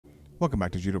Welcome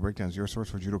back to Judo Breakdowns, your source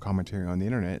for judo commentary on the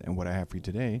internet. And what I have for you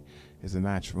today is a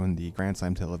match from the Grand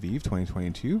Slam Tel Aviv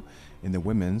 2022 in the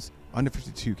women's under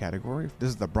 52 category. This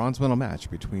is the bronze medal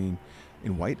match between,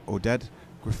 in white, Odette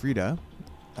Giuffrida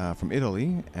from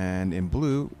Italy, and in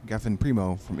blue, Gefen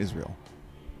Primo from Israel.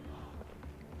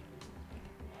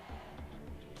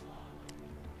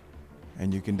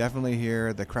 And you can definitely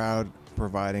hear the crowd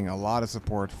providing a lot of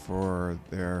support for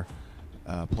their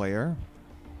player.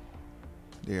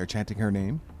 They are chanting her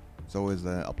name. It's always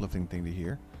an uplifting thing to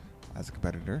hear as a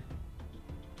competitor.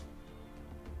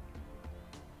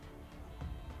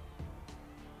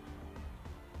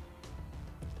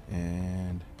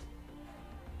 And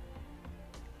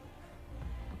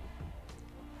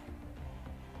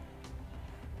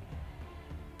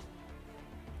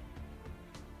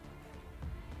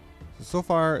so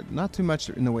far, not too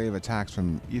much in the way of attacks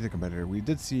from either competitor. We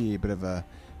did see a bit of an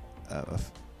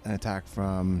attack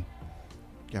from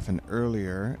Gefen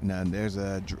earlier, and then there's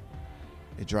a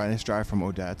nice drive from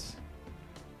Odette.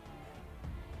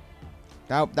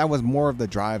 That was more of the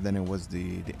drive than it was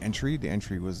the entry. The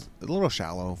entry was a little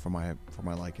shallow for my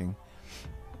liking.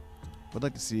 Would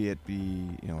like to see it be,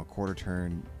 a quarter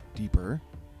turn deeper.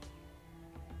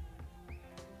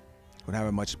 Would have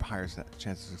a much higher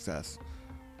chance of success.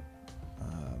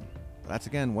 But that's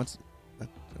again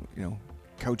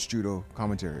couch judo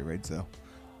commentary, right? So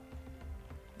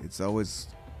it's always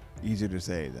easier to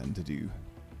say than to do.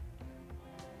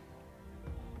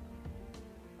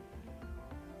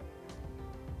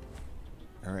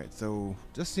 All right, so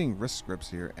just seeing wrist grips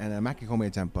here, and a Makikome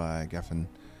attempt by Gefen.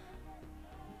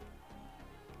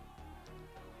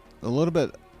 A little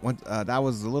bit, that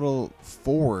was a little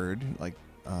forward, like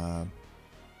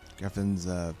Gefen's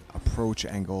approach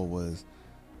angle was,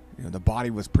 the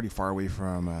body was pretty far away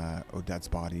from Odette's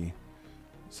body.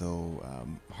 So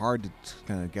hard to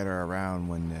kind of get her around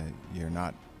when you're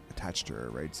not attached to her,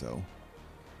 right? So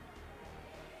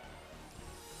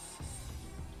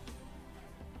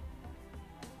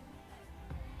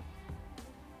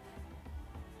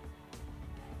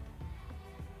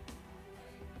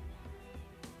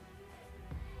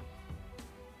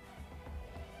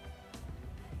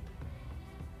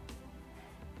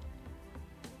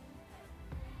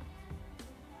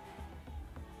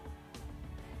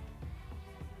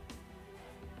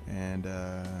and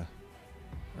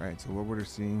all right, so what we're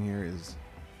seeing here is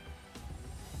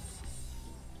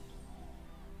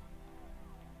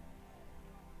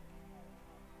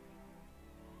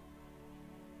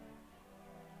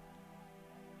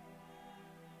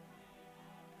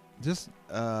just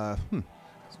a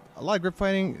lot of grip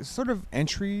fighting, sort of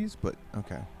entries, but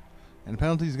okay. And the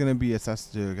penalty is going to be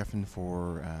assessed to Gefen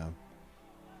for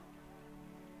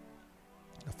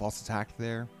a false attack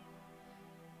there.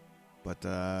 But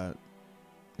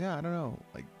yeah, I don't know.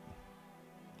 Like,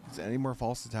 is any more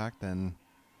false attack than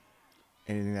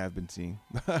anything that I've been seeing?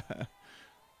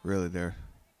 Really, there.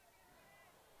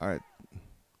 All right,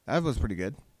 that was pretty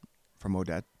good from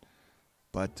Odette.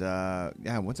 But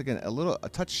yeah, once again, a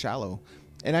touch shallow,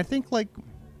 and I think like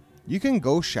you can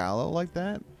go shallow like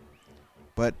that,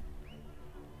 but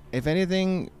if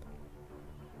anything,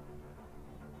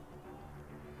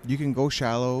 you can go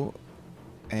shallow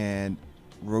and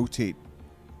rotate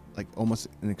like almost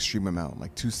an extreme amount,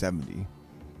 like 270,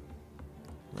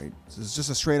 right? So it's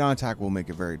just a straight on attack will make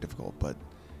it very difficult, but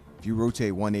if you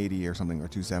rotate 180 or something, or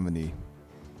 270,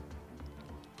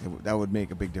 that would make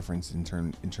a big difference in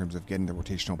terms of getting the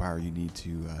rotational power you need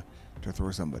to throw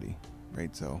somebody,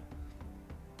 right? So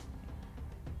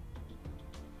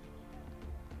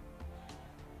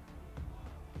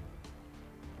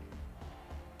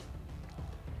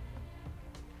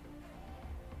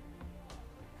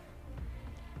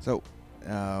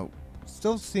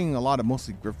still seeing a lot of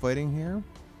mostly grip fighting here,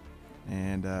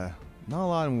 and not a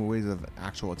lot in ways of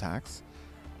actual attacks.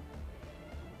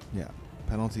 Yeah,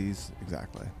 penalties,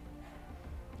 exactly.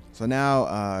 So now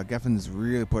Gefen's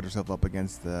really put herself up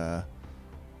against the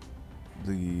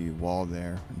wall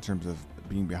there in terms of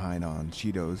being behind on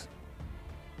Shido's,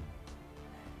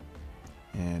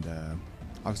 and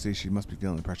obviously she must be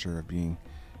feeling the pressure of being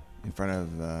in front of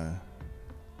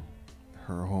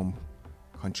her home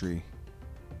country,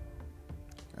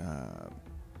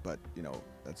 but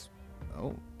that's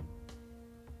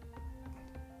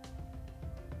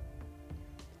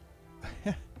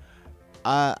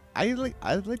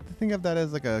I'd like to think of that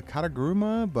as like a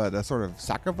kataguruma, but a sort of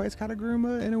sacrifice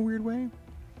kataguruma in a weird way,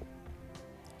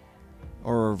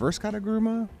 or a reverse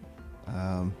kataguruma.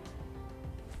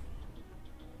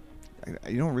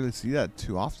 You don't really see that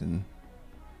too often.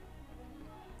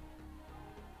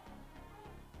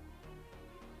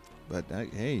 But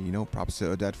hey, you know, props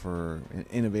to Odette for an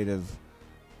innovative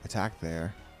attack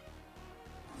there.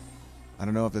 I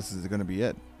don't know if this is going to be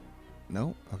it.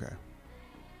 No? Okay.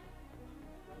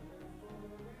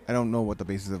 I don't know what the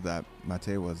basis of that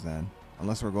mate was then.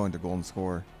 Unless we're going to golden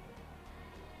score.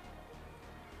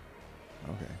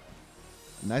 Okay.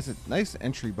 Nice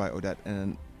entry by Odette.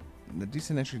 And a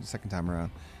decent entry the second time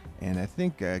around. And I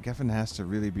think Gefen has to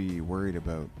really be worried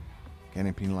about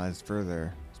getting penalized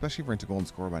further. Especially if we're into golden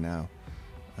score by now.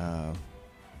 I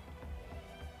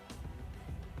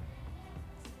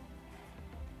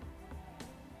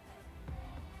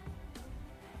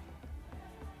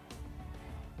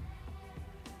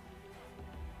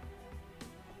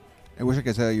wish I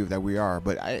could tell you that we are,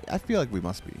 but I feel like we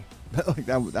must be. Like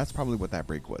that's probably what that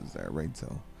break was there, right?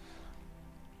 So,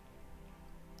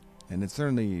 and it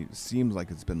certainly seems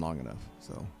like it's been long enough.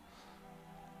 So,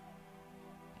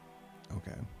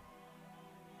 okay.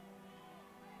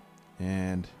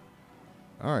 And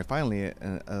all right, finally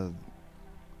an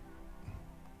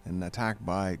attack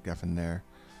by Gefen there.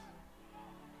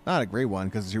 Not a great one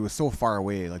because she was so far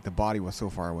away. Like the body was so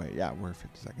far away. Yeah, we're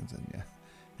 50 seconds in. Yeah,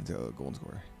 into a golden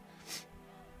score.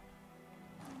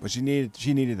 But she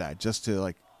needed that just to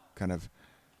like kind of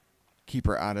keep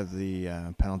her out of the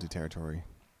penalty territory.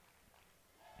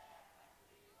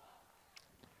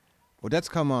 Odette's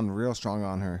come on real strong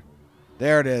on her.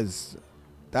 There it is.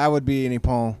 That would be an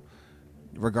Ippon.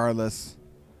 Regardless,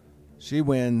 she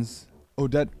wins.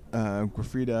 Odette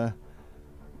Giuffrida,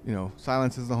 you know,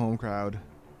 silences the home crowd.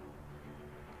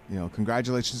 You know,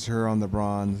 congratulations to her on the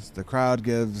bronze. The crowd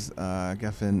gives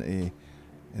Gefen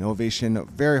an ovation. A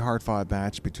very hard-fought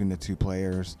match between the two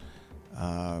players.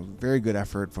 Very good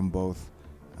effort from both.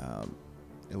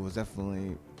 It was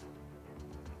definitely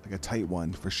like a tight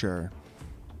one for sure.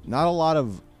 Not a lot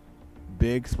of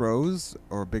big throws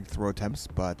or big throw attempts,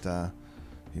 but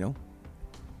you know,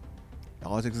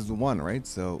 all it takes is the one, right?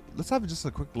 So let's have just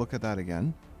a quick look at that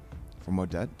again from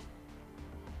Odette.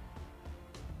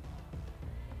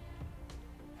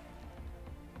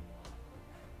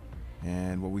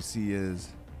 And what we see is,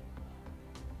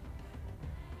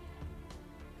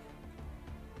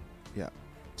 yeah,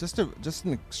 just an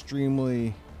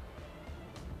extremely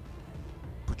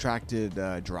protracted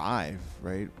drive,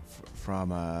 right,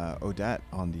 from Odette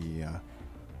on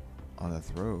the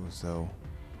throw. So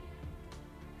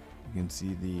you can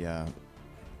see the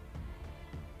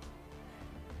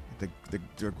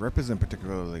grip isn't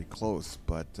particularly close,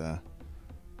 but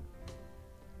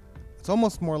it's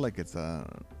almost more like it's a,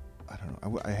 I don't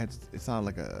know. It's not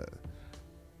like a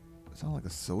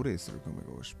soda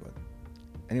surgomagosh, but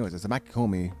anyways, it's a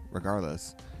Makikomi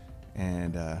regardless,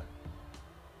 and it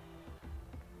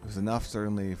was enough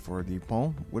certainly for the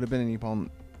Ippon. Would have been an Ippon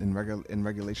in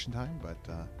regulation time, but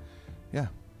yeah,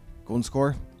 golden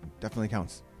score definitely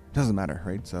counts. Doesn't matter,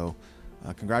 right? So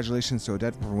congratulations to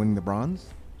Odette for winning the bronze,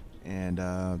 and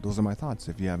those are my thoughts.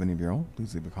 If you have any of your own,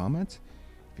 please leave a comment.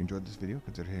 If you enjoyed this video,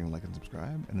 consider hitting like and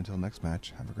subscribe. And until next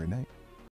match, have a great night.